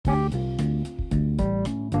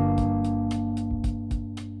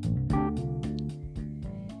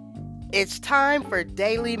It's time for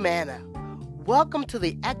Daily Manna. Welcome to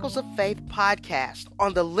the Echoes of Faith podcast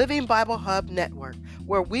on the Living Bible Hub Network,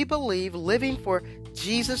 where we believe living for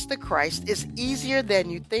Jesus the Christ is easier than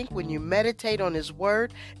you think when you meditate on His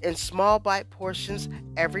Word in small bite portions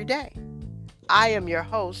every day. I am your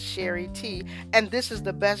host, Sherry T., and this is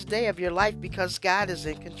the best day of your life because God is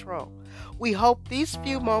in control. We hope these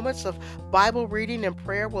few moments of Bible reading and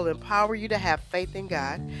prayer will empower you to have faith in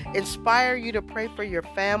God, inspire you to pray for your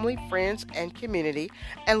family, friends, and community,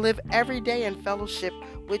 and live every day in fellowship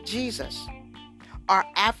with Jesus. Our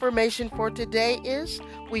affirmation for today is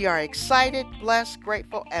we are excited, blessed,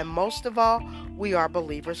 grateful, and most of all, we are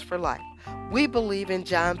believers for life. We believe in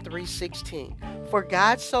John 3:16. For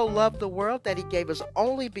God so loved the world that He gave His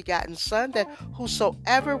only begotten Son, that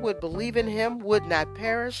whosoever would believe in Him would not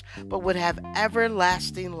perish, but would have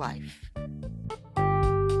everlasting life.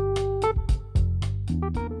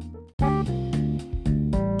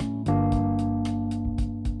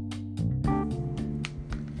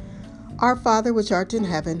 Our Father which art in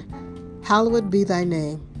heaven, hallowed be thy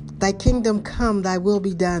name. Thy kingdom come, thy will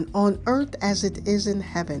be done, on earth as it is in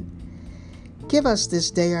heaven. Give us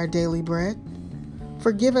this day our daily bread.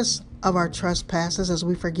 Forgive us of our trespasses as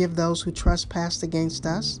we forgive those who trespass against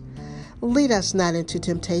us. Lead us not into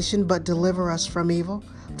temptation, but deliver us from evil.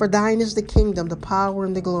 For thine is the kingdom, the power,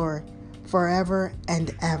 and the glory, forever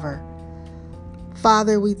and ever.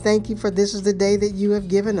 Father, we thank you for this is the day that you have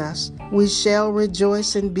given us. We shall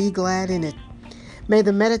rejoice and be glad in it. May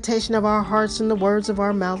the meditation of our hearts and the words of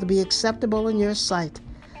our mouth be acceptable in your sight.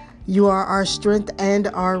 You are our strength and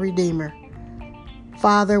our Redeemer.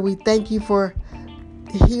 Father, we thank you for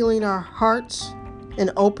healing our hearts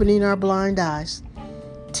and opening our blind eyes.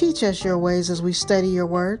 Teach us your ways as we study your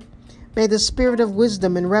word. May the spirit of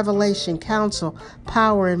wisdom and revelation, counsel,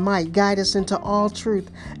 power, and might guide us into all truth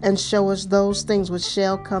and show us those things which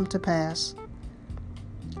shall come to pass.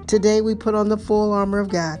 Today we put on the full armor of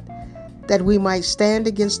God, that we might stand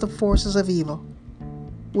against the forces of evil.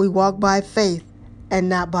 We walk by faith and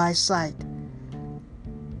not by sight.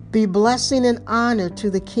 Be blessing and honor to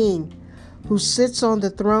the King who sits on the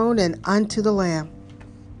throne and unto the Lamb.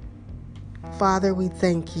 Father, we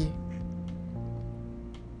thank you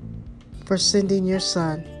for sending your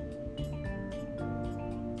Son,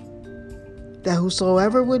 that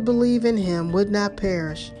whosoever would believe in him would not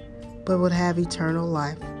perish, but would have eternal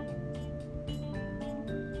life.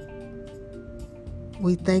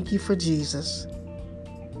 We thank you for Jesus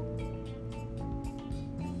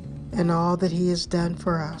and all that he has done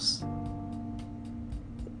for us.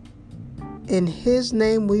 In his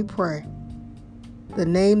name we pray, the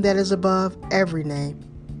name that is above every name.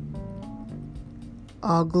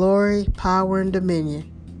 All glory, power, and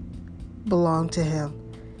dominion belong to him.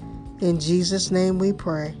 In Jesus' name we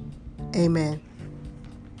pray. Amen.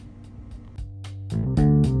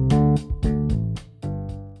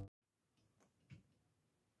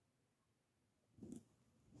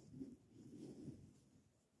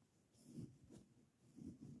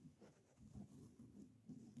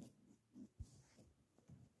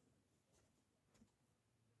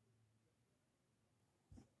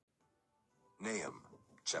 Nahum,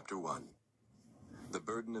 chapter 1. The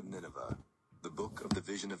burden of Nineveh, the book of the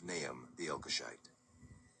vision of Nahum the Elkoshite.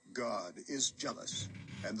 God is jealous,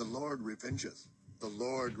 and the Lord revengeth. The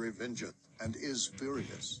Lord revengeth, and is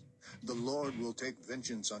furious. The Lord will take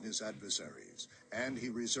vengeance on his adversaries, and he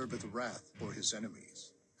reserveth wrath for his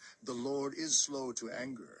enemies. The Lord is slow to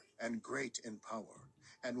anger, and great in power,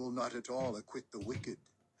 and will not at all acquit the wicked.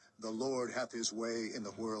 The Lord hath his way in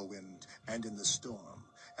the whirlwind, and in the storm,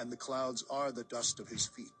 and the clouds are the dust of his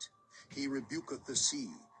feet. He rebuketh the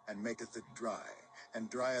sea, and maketh it dry, and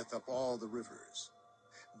drieth up all the rivers.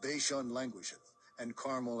 Bashan languisheth, and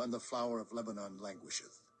Carmel and the flower of Lebanon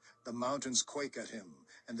languisheth. The mountains quake at him,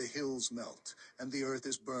 and the hills melt, and the earth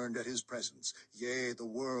is burned at his presence, yea, the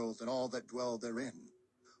world and all that dwell therein.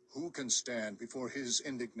 Who can stand before his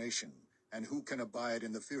indignation, and who can abide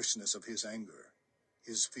in the fierceness of his anger?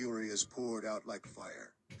 His fury is poured out like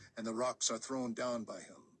fire, and the rocks are thrown down by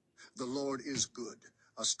him. The Lord is good,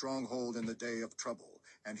 a stronghold in the day of trouble,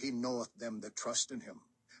 and he knoweth them that trust in him.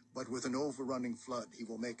 But with an overrunning flood he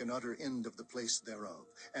will make an utter end of the place thereof,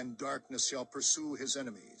 and darkness shall pursue his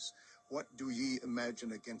enemies. What do ye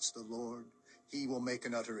imagine against the Lord? He will make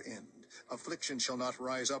an utter end. Affliction shall not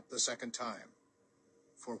rise up the second time.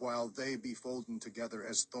 For while they be folden together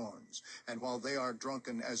as thorns, and while they are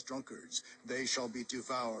drunken as drunkards, they shall be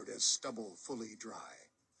devoured as stubble fully dry.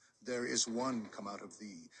 There is one come out of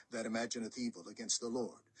thee that imagineth evil against the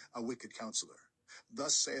Lord, a wicked counselor.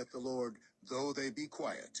 Thus saith the Lord, though they be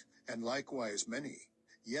quiet, and likewise many,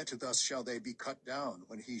 Yet thus shall they be cut down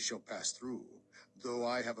when he shall pass through. Though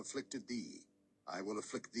I have afflicted thee, I will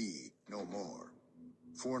afflict thee no more.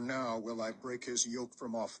 For now will I break his yoke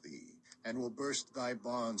from off thee, and will burst thy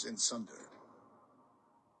bonds in sunder.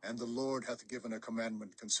 And the Lord hath given a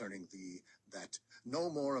commandment concerning thee, that no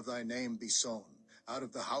more of thy name be sown. Out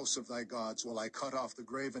of the house of thy gods will I cut off the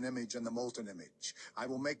graven image and the molten image. I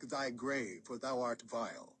will make thy grave, for thou art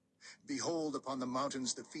vile. Behold upon the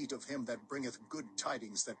mountains the feet of him that bringeth good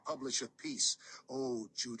tidings, that publisheth peace. O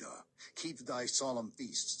Judah, keep thy solemn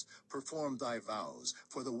feasts, perform thy vows,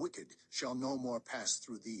 for the wicked shall no more pass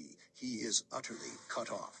through thee. He is utterly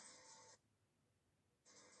cut off.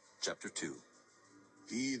 Chapter 2.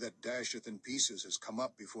 He that dasheth in pieces is come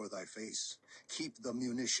up before thy face. Keep the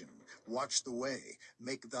munition, watch the way,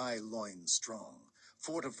 make thy loins strong.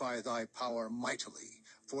 Fortify thy power mightily,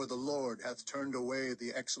 for the Lord hath turned away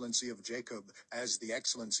the excellency of Jacob as the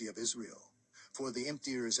excellency of Israel. For the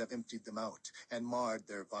emptiers have emptied them out, and marred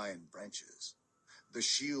their vine branches. The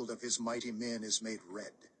shield of his mighty men is made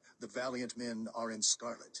red. The valiant men are in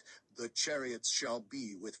scarlet. The chariots shall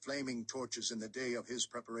be with flaming torches in the day of his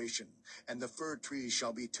preparation, and the fir trees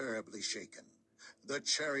shall be terribly shaken. The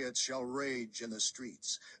chariots shall rage in the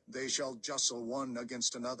streets. They shall justle one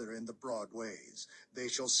against another in the broad ways. They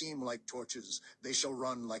shall seem like torches. They shall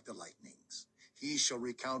run like the lightnings. He shall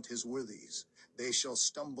recount his worthies. They shall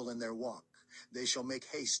stumble in their walk. They shall make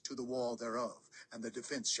haste to the wall thereof, and the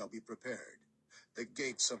defense shall be prepared. The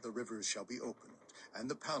gates of the rivers shall be opened, and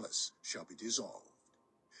the palace shall be dissolved.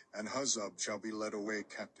 And Huzzab shall be led away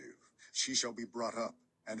captive. She shall be brought up,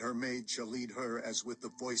 and her maid shall lead her as with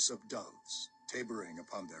the voice of doves, tabering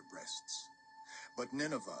upon their breasts. But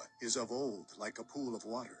Nineveh is of old like a pool of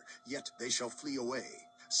water, yet they shall flee away.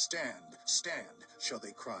 Stand, stand, shall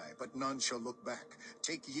they cry, but none shall look back.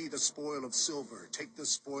 Take ye the spoil of silver, take the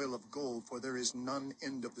spoil of gold, for there is none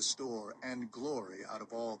end of the store, and glory out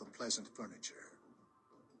of all the pleasant furniture.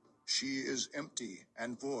 She is empty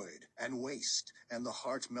and void and waste, and the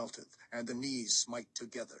heart melteth, and the knees smite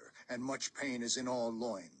together, and much pain is in all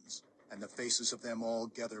loins, and the faces of them all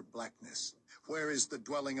gather blackness. Where is the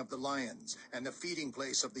dwelling of the lions, and the feeding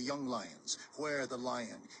place of the young lions? Where the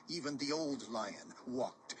lion, even the old lion,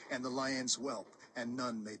 walked, and the lion's whelp, and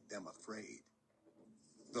none made them afraid?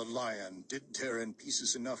 The lion did tear in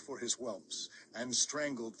pieces enough for his whelps, and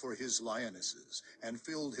strangled for his lionesses, and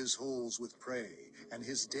filled his holes with prey, and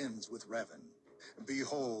his dens with ravin.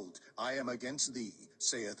 Behold, I am against thee,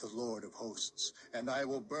 saith the Lord of hosts, and I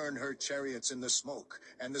will burn her chariots in the smoke,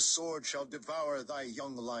 and the sword shall devour thy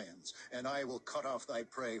young lions, and I will cut off thy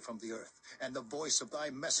prey from the earth, and the voice of thy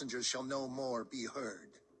messengers shall no more be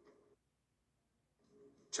heard.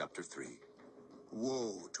 Chapter 3.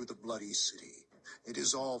 Woe to the bloody city! It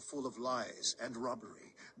is all full of lies and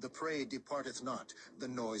robbery. The prey departeth not, the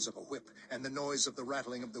noise of a whip, and the noise of the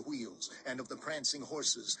rattling of the wheels, and of the prancing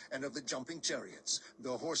horses, and of the jumping chariots.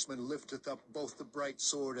 The horseman lifteth up both the bright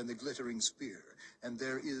sword and the glittering spear, and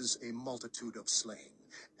there is a multitude of slain,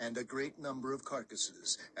 and a great number of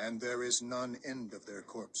carcasses, and there is none end of their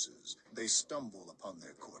corpses. They stumble upon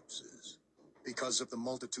their corpses. Because of the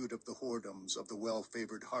multitude of the whoredoms of the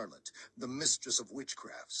well-favored harlot, the mistress of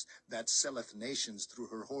witchcrafts, that selleth nations through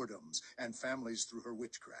her whoredoms, and families through her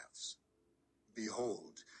witchcrafts.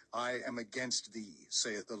 Behold, I am against thee,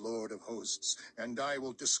 saith the Lord of hosts, and I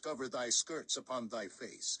will discover thy skirts upon thy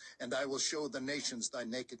face, and I will show the nations thy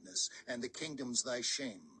nakedness, and the kingdoms thy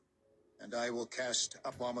shame. And I will cast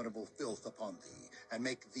abominable filth upon thee, and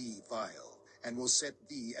make thee vile, and will set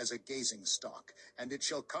thee as a gazing stock. And it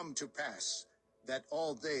shall come to pass, that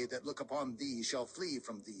all they that look upon thee shall flee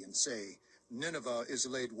from thee, and say, Nineveh is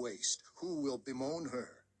laid waste. Who will bemoan her?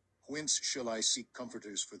 Whence shall I seek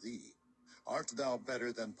comforters for thee? Art thou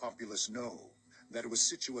better than populous No, that was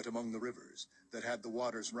situate among the rivers, that had the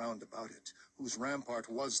waters round about it, whose rampart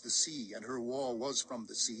was the sea, and her wall was from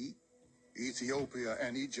the sea? Ethiopia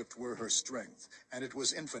and Egypt were her strength, and it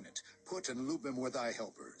was infinite. Put and Lubim were thy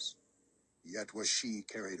helpers. Yet was she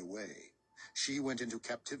carried away. She went into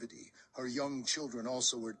captivity. Her young children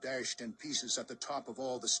also were dashed in pieces at the top of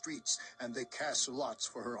all the streets, and they cast lots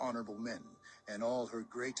for her honorable men, and all her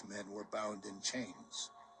great men were bound in chains.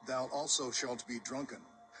 Thou also shalt be drunken.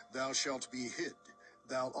 Thou shalt be hid.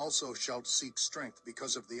 Thou also shalt seek strength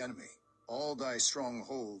because of the enemy. All thy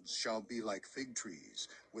strongholds shall be like fig trees,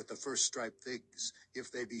 with the first striped figs.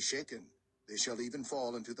 If they be shaken, they shall even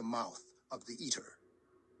fall into the mouth of the eater.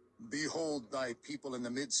 Behold, thy people in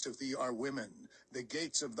the midst of thee are women. The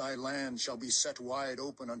gates of thy land shall be set wide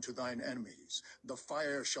open unto thine enemies. The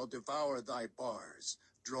fire shall devour thy bars.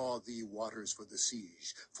 Draw thee waters for the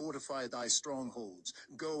siege, fortify thy strongholds,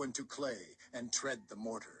 go into clay, and tread the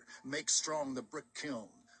mortar, make strong the brick kiln.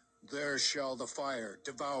 There shall the fire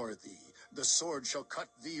devour thee, the sword shall cut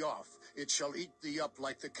thee off, it shall eat thee up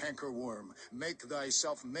like the cankerworm. Make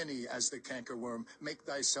thyself many as the cankerworm, make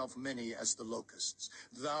thyself many as the locusts.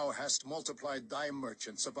 Thou hast multiplied thy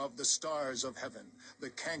merchants above the stars of heaven.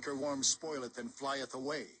 The cankerworm spoileth and flieth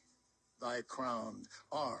away. Thy crowned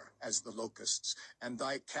are as the locusts, and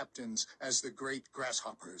thy captains as the great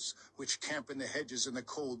grasshoppers, which camp in the hedges in the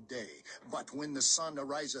cold day. But when the sun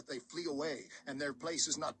ariseth, they flee away, and their place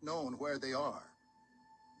is not known where they are.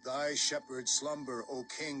 Thy shepherds slumber, O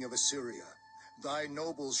king of Assyria. Thy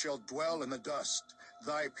nobles shall dwell in the dust.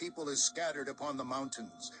 Thy people is scattered upon the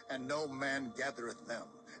mountains, and no man gathereth them.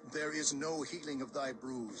 There is no healing of thy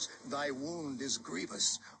bruise. Thy wound is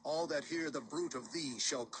grievous. All that hear the bruit of thee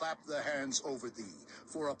shall clap the hands over thee.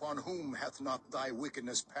 For upon whom hath not thy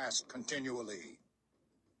wickedness passed continually?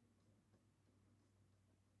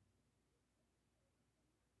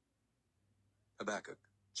 Habakkuk,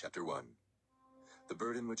 chapter 1. The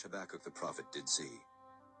burden which Habakkuk the prophet did see.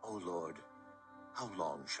 O Lord, how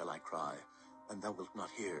long shall I cry, and thou wilt not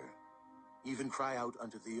hear? Even cry out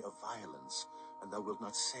unto thee of violence, and thou wilt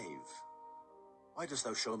not save. Why dost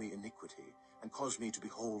thou show me iniquity, and cause me to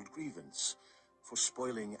behold grievance? For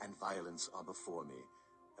spoiling and violence are before me,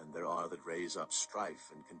 and there are that raise up strife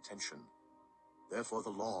and contention. Therefore the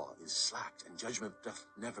law is slacked, and judgment doth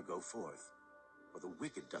never go forth. For the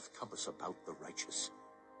wicked doth compass about the righteous.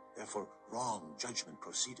 Therefore wrong judgment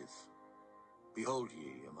proceedeth. Behold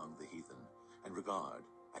ye among the heathen, and regard,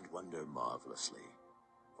 and wonder marvelously.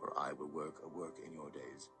 For I will work a work in your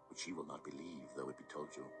days, which ye will not believe, though it be told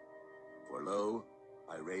you. For lo,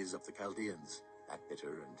 I raise up the Chaldeans, that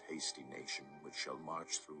bitter and hasty nation, which shall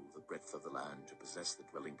march through the breadth of the land to possess the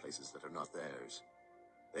dwelling places that are not theirs.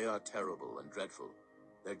 They are terrible and dreadful.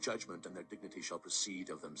 Their judgment and their dignity shall proceed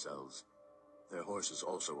of themselves. Their horses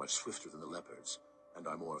also are swifter than the leopards, and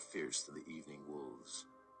are more fierce than the evening wolves.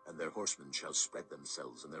 And their horsemen shall spread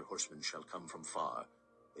themselves, and their horsemen shall come from far.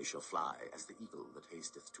 They shall fly as the eagle that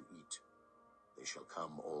hasteth to eat. They shall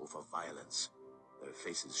come all for violence. Their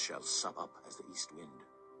faces shall sup up as the east wind,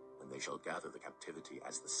 and they shall gather the captivity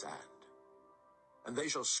as the sand. And they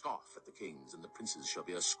shall scoff at the kings, and the princes shall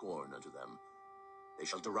be a scorn unto them. They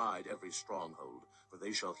shall deride every stronghold, for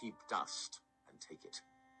they shall heap dust and take it.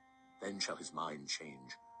 Then shall his mind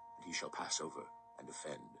change, and he shall pass over and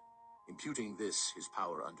offend, imputing this his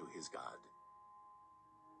power unto his God.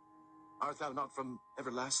 Art thou not from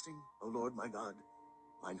everlasting, O Lord my God,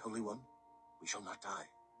 mine Holy One? We shall not die.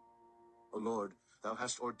 O Lord, thou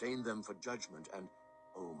hast ordained them for judgment, and,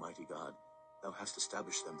 O mighty God, thou hast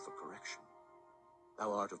established them for correction.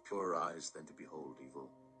 Thou art of purer eyes than to behold evil,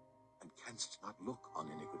 and canst not look on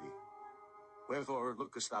iniquity. Wherefore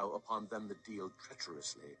lookest thou upon them that deal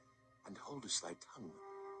treacherously, and holdest thy tongue,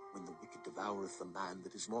 when the wicked devoureth the man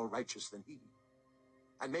that is more righteous than he?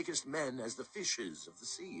 And makest men as the fishes of the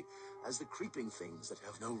sea, as the creeping things that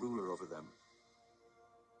have no ruler over them.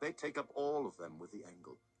 They take up all of them with the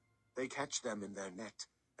angle. They catch them in their net,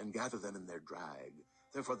 and gather them in their drag.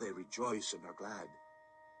 Therefore they rejoice and are glad.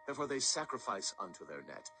 Therefore they sacrifice unto their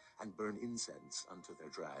net, and burn incense unto their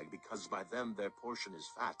drag, because by them their portion is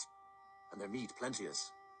fat, and their meat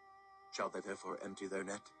plenteous. Shall they therefore empty their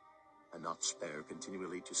net, and not spare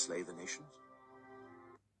continually to slay the nations?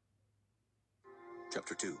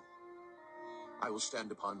 Chapter 2. I will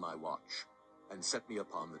stand upon my watch, and set me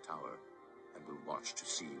upon the tower, and will watch to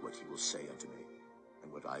see what he will say unto me,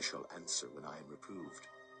 and what I shall answer when I am reproved.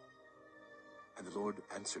 And the Lord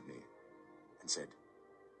answered me, and said,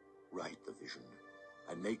 Write the vision,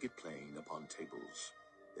 and make it plain upon tables,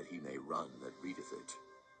 that he may run that readeth it.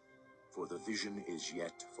 For the vision is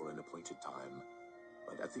yet for an appointed time,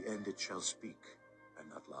 but at the end it shall speak, and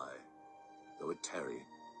not lie. Though it tarry,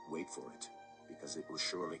 wait for it, because it will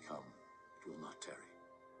surely come, it will not tarry.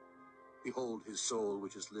 Behold, his soul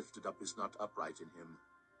which is lifted up is not upright in him,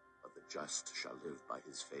 but the just shall live by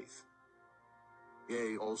his faith.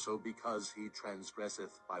 Yea, also because he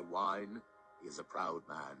transgresseth by wine, he is a proud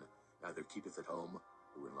man, neither keepeth at home,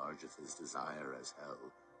 who enlargeth his desire as hell,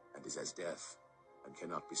 and is as death, and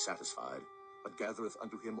cannot be satisfied, but gathereth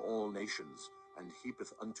unto him all nations, and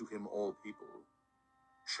heapeth unto him all people.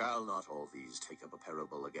 Shall not all these take up a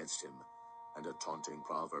parable against him, and a taunting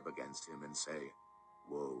proverb against him, and say,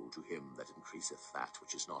 Woe to him that increaseth that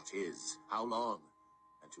which is not his, how long?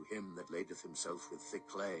 And to him that ladeth himself with thick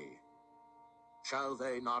clay. Shall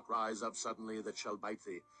they not rise up suddenly that shall bite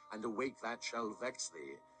thee, and awake that shall vex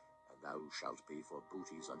thee, and thou shalt be for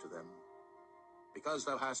booties unto them? Because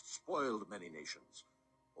thou hast spoiled many nations,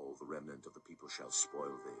 All the remnant of the people shall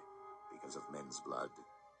spoil thee, because of men's blood,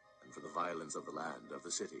 and for the violence of the land, of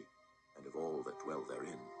the city, and of all that dwell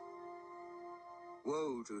therein.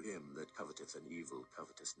 Woe to him that coveteth an evil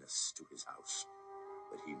covetousness to his house,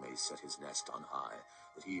 that he may set his nest on high,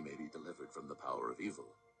 that he may be delivered from the power of evil.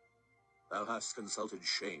 Thou hast consulted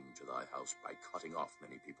shame to thy house by cutting off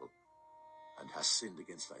many people, and hast sinned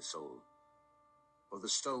against thy soul. For the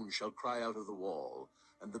stone shall cry out of the wall,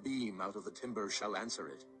 and the beam out of the timber shall answer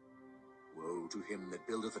it. Woe to him that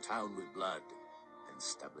buildeth a town with blood, and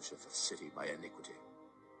establisheth a city by iniquity.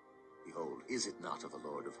 Behold, is it not of the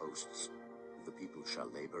Lord of hosts? The people shall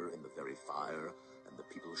labor in the very fire, and the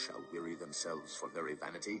people shall weary themselves for very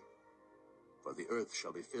vanity. For the earth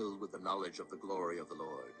shall be filled with the knowledge of the glory of the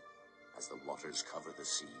Lord, as the waters cover the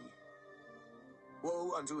sea.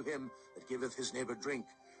 Woe unto him that giveth his neighbor drink,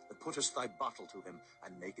 that puttest thy bottle to him,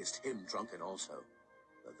 and makest him drunken also,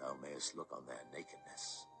 that thou mayest look on their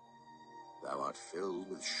nakedness. Thou art filled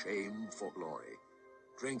with shame for glory.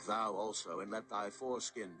 Drink thou also, and let thy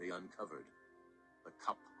foreskin be uncovered. The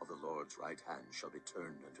cup of the Lord's right hand shall be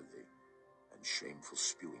turned unto thee, and shameful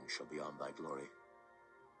spewing shall be on thy glory.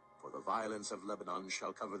 For the violence of Lebanon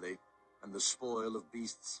shall cover thee, and the spoil of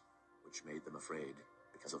beasts, which made them afraid,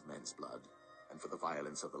 because of men's blood, and for the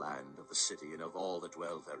violence of the land, of the city, and of all that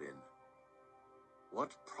dwell therein.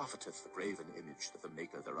 What profiteth the graven image that the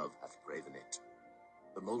maker thereof hath graven it?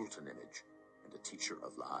 The molten image, and a teacher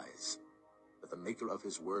of lies, that the maker of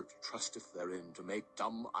his work trusteth therein to make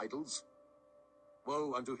dumb idols?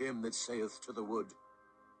 Woe unto him that saith to the wood,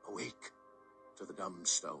 Awake, to the dumb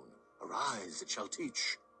stone, Arise, it shall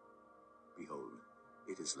teach. Behold,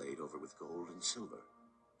 it is laid over with gold and silver,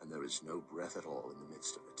 and there is no breath at all in the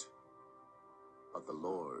midst of it. But the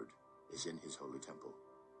Lord is in his holy temple.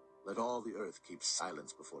 Let all the earth keep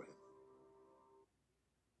silence before him.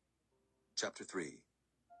 Chapter 3.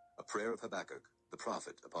 A prayer of Habakkuk, the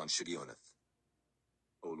prophet, upon Shigionoth.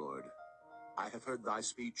 O Lord, I have heard thy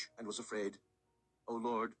speech, and was afraid. O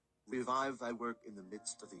Lord, revive thy work in the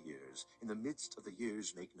midst of the years. In the midst of the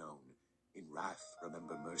years make known. In wrath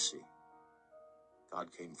remember mercy. God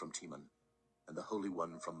came from Teman, and the Holy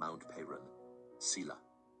One from Mount Paran, Selah.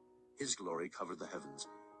 His glory covered the heavens,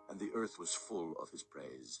 and the earth was full of his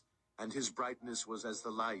praise. And his brightness was as the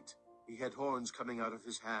light. He had horns coming out of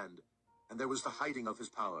his hand, and there was the hiding of his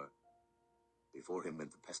power. Before him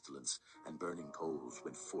went the pestilence, and burning coals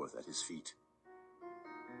went forth at his feet.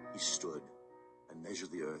 He stood and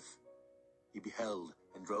measured the earth. He beheld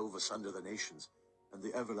and drove asunder the nations, and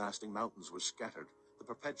the everlasting mountains were scattered. The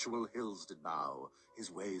perpetual hills did bow. His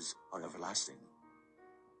ways are everlasting.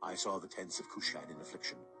 I saw the tents of Cushan in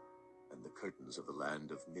affliction, and the curtains of the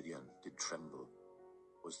land of Midian did tremble.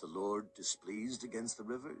 Was the Lord displeased against the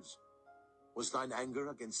rivers? Was thine anger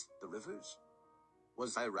against the rivers?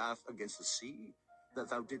 Was thy wrath against the sea, that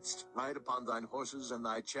thou didst ride upon thine horses and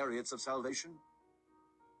thy chariots of salvation?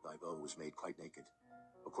 Thy bow was made quite naked,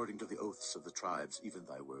 according to the oaths of the tribes, even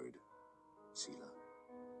thy word. Selah.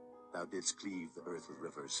 Thou didst cleave the earth with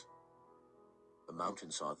rivers. The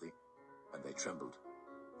mountains saw thee, and they trembled.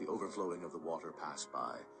 The overflowing of the water passed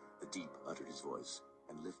by. The deep uttered his voice,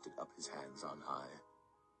 and lifted up his hands on high.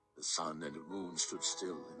 The sun and moon stood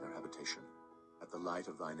still in their habitation. At the light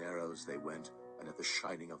of thine arrows they went, and at the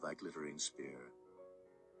shining of thy glittering spear.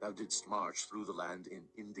 Thou didst march through the land in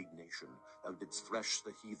indignation. Thou didst thresh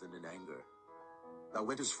the heathen in anger. Thou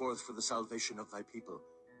wentest forth for the salvation of thy people,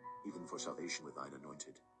 even for salvation with thine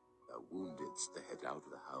anointed. Thou woundedst the head out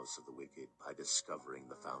of the house of the wicked, by discovering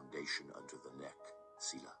the foundation unto the neck.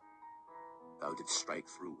 Selah. Thou didst strike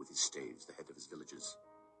through with his staves the head of his villages.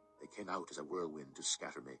 They came out as a whirlwind to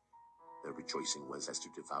scatter me. Their rejoicing was as to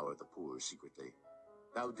devour the poor secretly.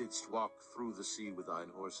 Thou didst walk through the sea with thine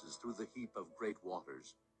horses, through the heap of great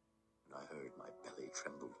waters. And I heard my belly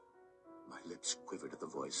trembled. My lips quivered at the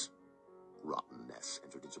voice. Rottenness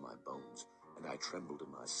entered into my bones, and I trembled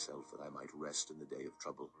in myself that I might rest in the day of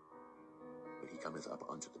trouble. When he cometh up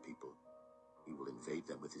unto the people, he will invade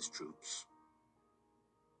them with his troops.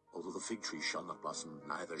 Although the fig tree shall not blossom,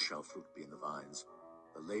 neither shall fruit be in the vines,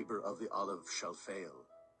 the labor of the olive shall fail,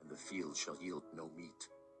 and the field shall yield no meat.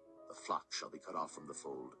 The flock shall be cut off from the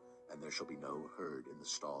fold, and there shall be no herd in the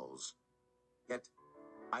stalls. Yet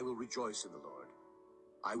I will rejoice in the Lord.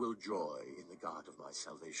 I will joy in the God of my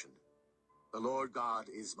salvation. The Lord God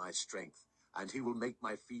is my strength, and he will make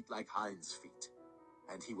my feet like hinds' feet,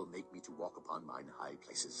 and he will make me to walk upon mine high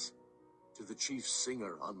places, to the chief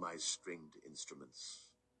singer on my stringed instruments.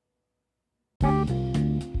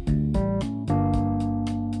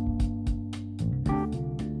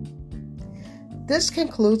 This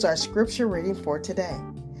concludes our scripture reading for today.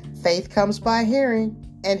 Faith comes by hearing,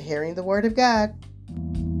 and hearing the Word of God.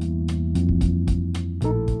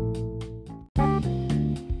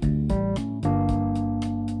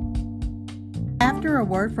 After a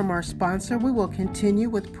word from our sponsor, we will continue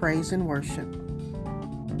with praise and worship.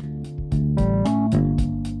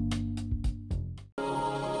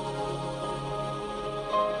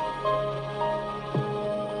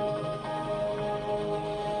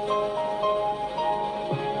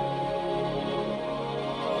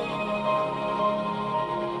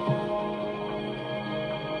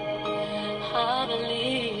 I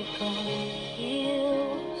believe God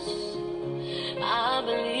heals. I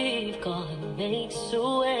believe God makes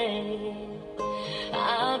a way.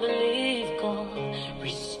 I believe God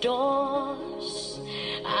restores.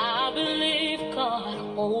 I believe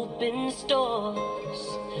God opens doors.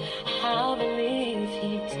 I believe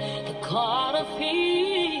He's the God of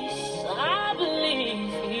peace. I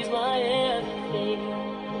believe He's my everything.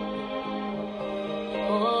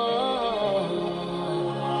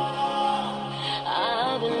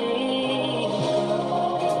 I believe.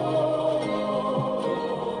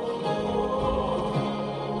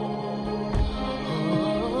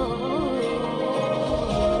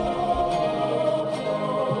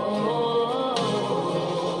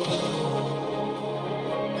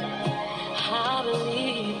 I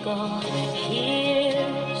believe God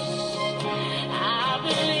hears. I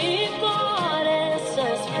believe God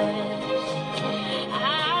answers prayers.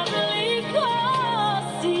 I believe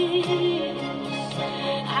God sees.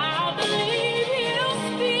 I believe He'll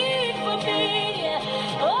speak for me.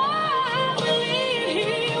 Oh, I believe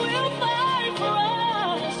He will fight for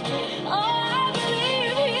us. Oh, I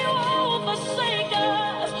believe He won't forsake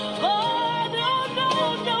us. Oh, no, no,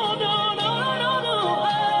 no, no, no, no, no, no.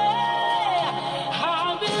 Hey,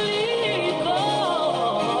 I believe.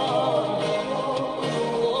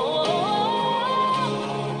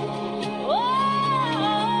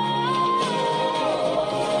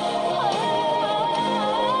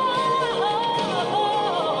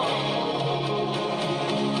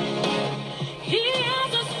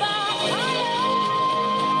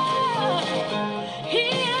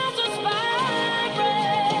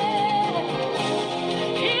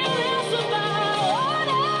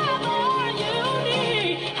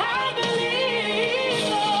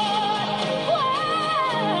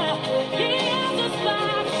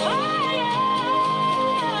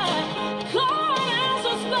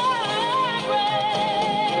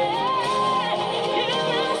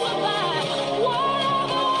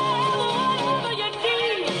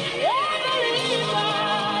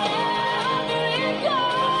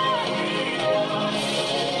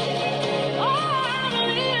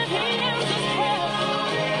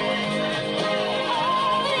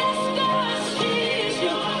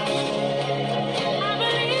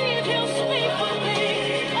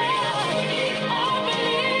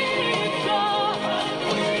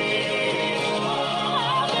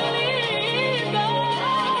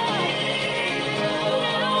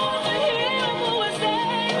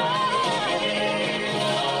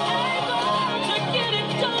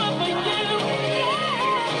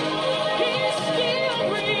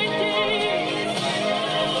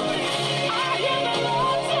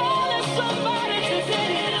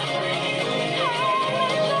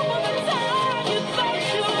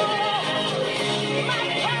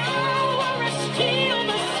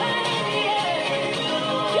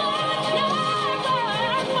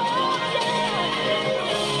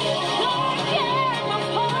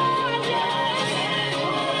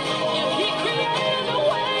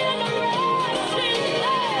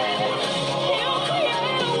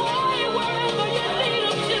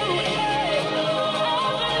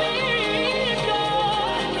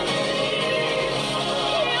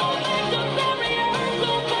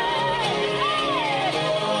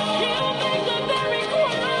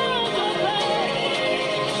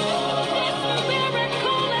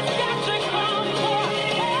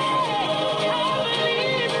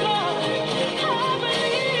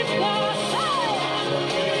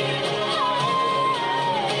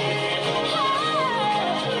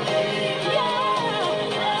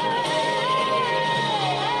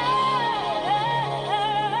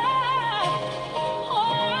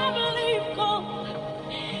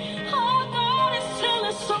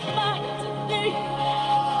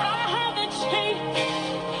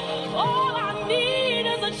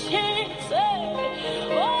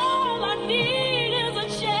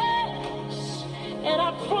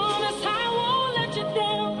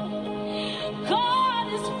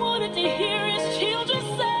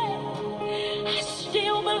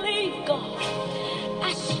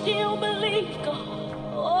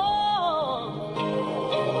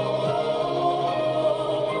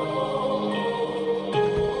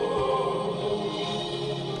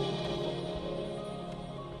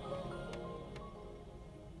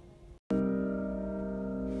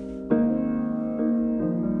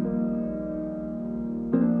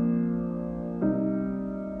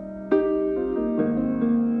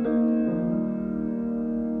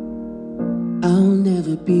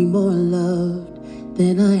 never be more loved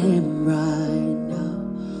than I am right now.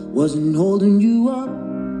 Wasn't holding you up,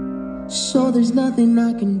 so there's nothing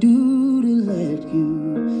I can do to let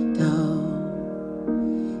you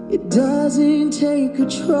down. It doesn't take a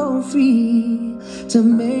trophy to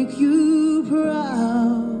make you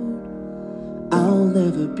proud. I'll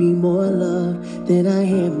never be more loved than I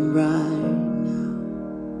am right now.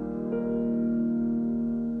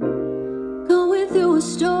 Going through a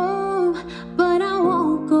storm, but I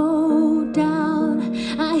won't go down.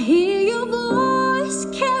 I hear your voice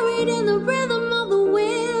carried in the rhythm of the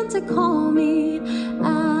wind to call me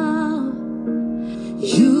out.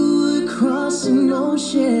 You would cross an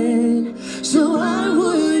ocean so I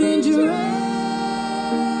wouldn't drown.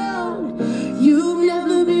 You've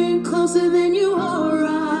never been closer than you are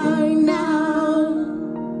right now.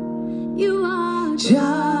 You are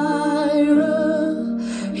Jireh,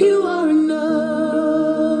 you are enough.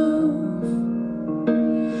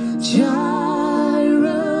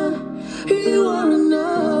 Jireh, you are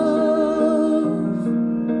enough.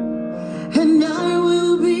 And I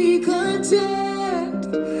will be content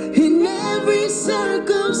in every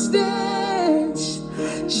circumstance.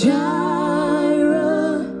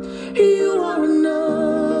 Jireh, you are enough.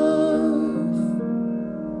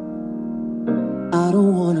 I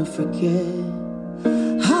don't want to forget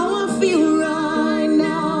how I feel right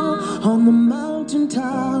now on the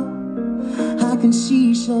mountaintop. I can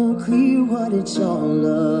see so clear what it's all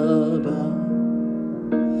about.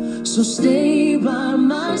 So stay by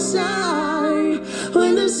my side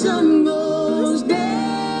when the sun goes down.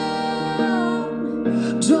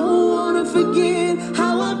 Don't want to forget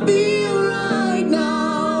how I feel right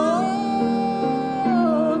now.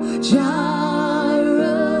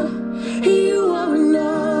 Jireh, you are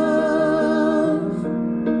enough.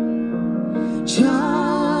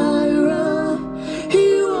 Jireh,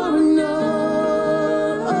 you are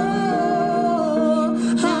enough.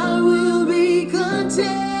 I will be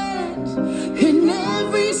content in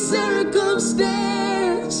every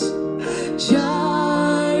circumstance.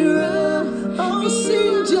 Jireh, oh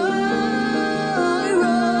sing Jireh.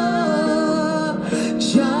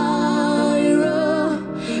 Jireh,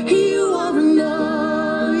 you are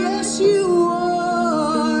enough. Yes, you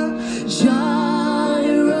are.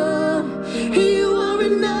 Jireh, you are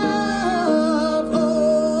enough.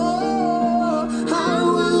 Oh, I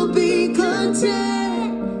will be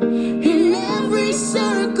content in every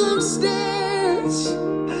circumstance.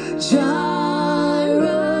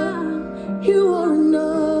 Jireh, you are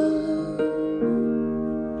enough.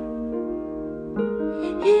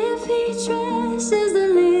 If he dresses the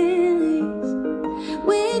lilies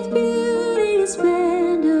with beauty and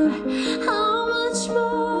splendor, how much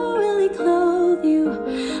more will he clothe you?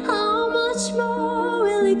 How much more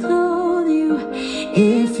will he clothe you?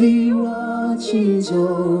 If he watches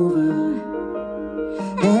over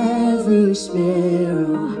every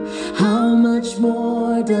sparrow, how much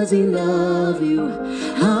more does he love you?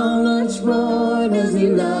 How much more does he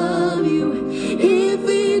love you? If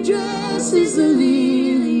he dresses the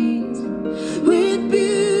lilies with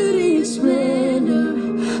beauty and splendor,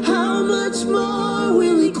 how much more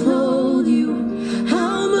will he clothe you?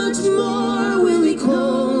 How much more will he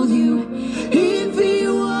clothe you? If he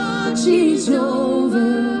watches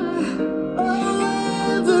over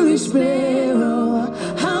every sparrow,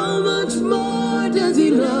 how much more does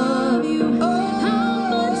he love you? How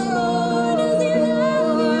much more does he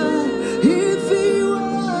love you? If he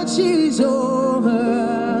watches over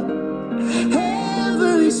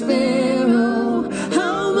every sparrow,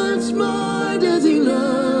 how much more does he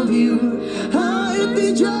love you? If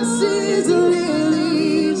he dresses the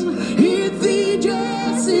lilies, if he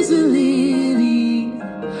dresses the lilies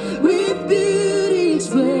with beauty and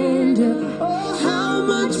splendor, oh, how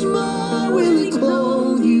much more will he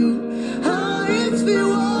clothe you? If he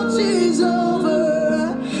watches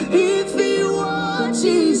over, if he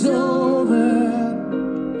watches over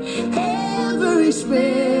every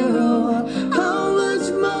sparrow, how much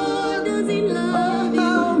more does he love you?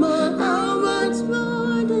 How much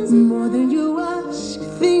more does he love you? More than you ask,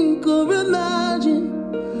 think, or imagine,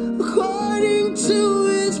 according to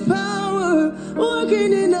his power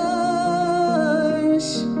working in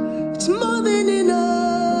us. It's more than enough.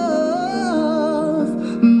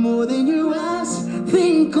 More than you ask,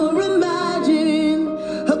 think, or imagine,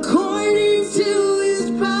 according to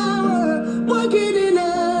his power working in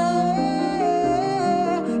us.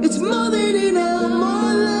 It's more than enough.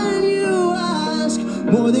 More than you ask,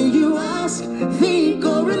 more than you ask, think,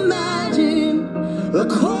 or imagine,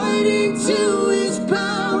 according to his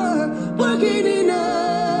power working in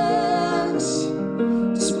us.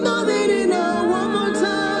 It's more than enough. One more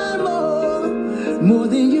time, oh. More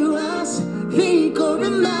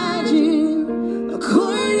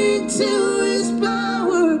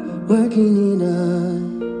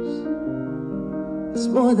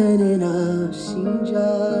more than enough. Sing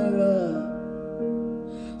Jireh.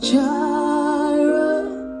 Jireh,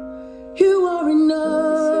 you are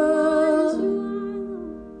enough.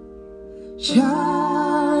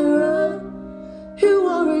 Jireh, you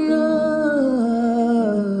are enough.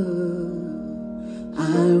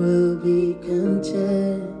 I will be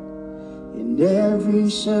content in every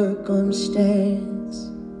circumstance.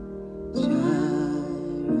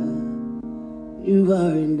 Jireh, you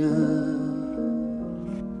are enough.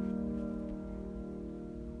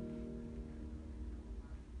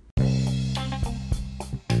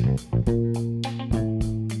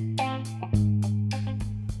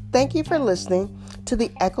 Thank you for listening to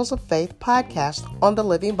the Echoes of Faith podcast on the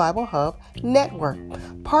Living Bible Hub network.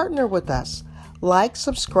 Partner with us. Like,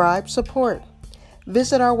 subscribe, support.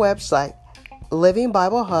 Visit our website,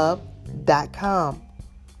 livingbiblehub.com.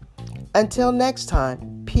 Until next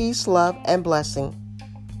time, peace, love, and blessing.